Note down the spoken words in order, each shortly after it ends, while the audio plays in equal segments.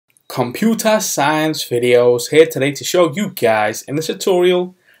Computer Science Videos here today to show you guys in this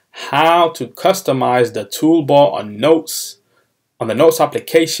tutorial how to customize the toolbar on the Notes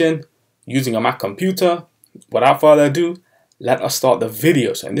application using a Mac computer. Without further ado, let us start the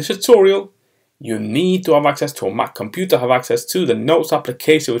video. So in this tutorial, you need to have access to a Mac computer, have access to the Notes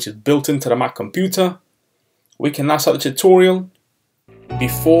application which is built into the Mac computer. We can now start the tutorial.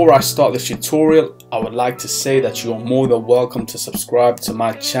 Before I start this tutorial, I would like to say that you are more than welcome to subscribe to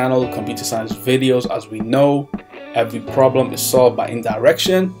my channel, Computer Science Videos. As we know, every problem is solved by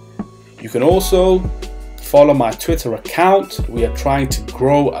indirection. You can also follow my Twitter account. We are trying to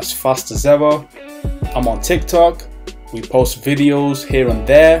grow as fast as ever. I'm on TikTok. We post videos here and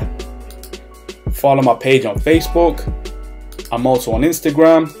there. Follow my page on Facebook. I'm also on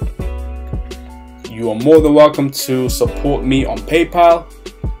Instagram. You are more than welcome to support me on PayPal.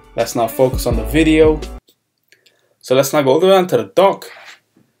 Let's now focus on the video. So let's now go all the way down to the dock.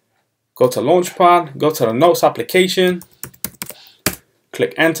 Go to Launchpad, go to the Notes application.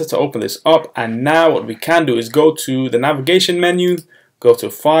 Click enter to open this up. And now what we can do is go to the navigation menu, go to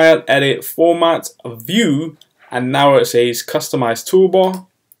File, Edit, Format, View, and now it says Customize Toolbar.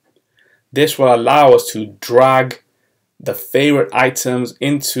 This will allow us to drag the favorite items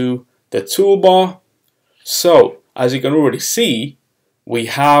into the toolbar. So as you can already see, we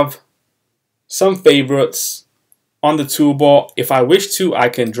have some favorites on the toolbar. If I wish to, I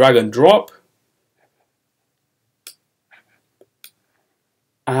can drag and drop.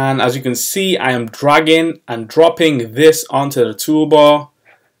 And as you can see, I am dragging and dropping this onto the toolbar.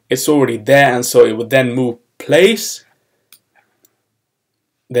 It's already there, and so it would then move place.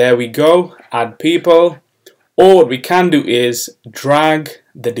 There we go, add people. Or what we can do is drag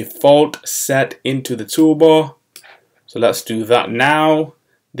the default set into the toolbar. So let's do that now.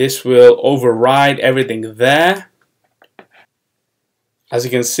 This will override everything there. As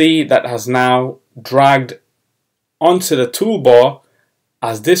you can see, that has now dragged onto the toolbar.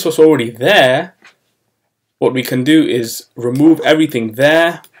 As this was already there, what we can do is remove everything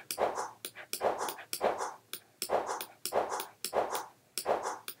there.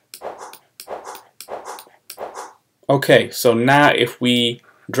 Okay, so now if we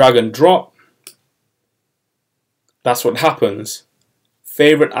drag and drop, that's what happens.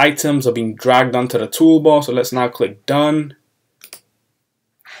 Favorite items are being dragged onto the toolbar, so let's now click done.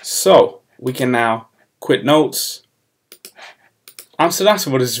 So we can now quit Notes. So that's it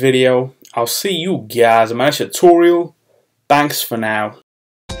for this video. I'll see you guys in my next tutorial. Thanks for now.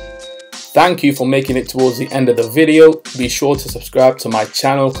 Thank you for making it towards the end of the video. Be sure to subscribe to my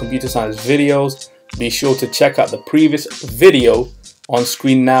channel, Computer Science Videos. Be sure to check out the previous video on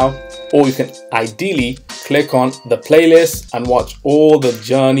screen now, or you can ideally click on the playlist and watch all the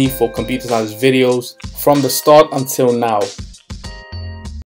journey for Computer Science Videos from the start until now.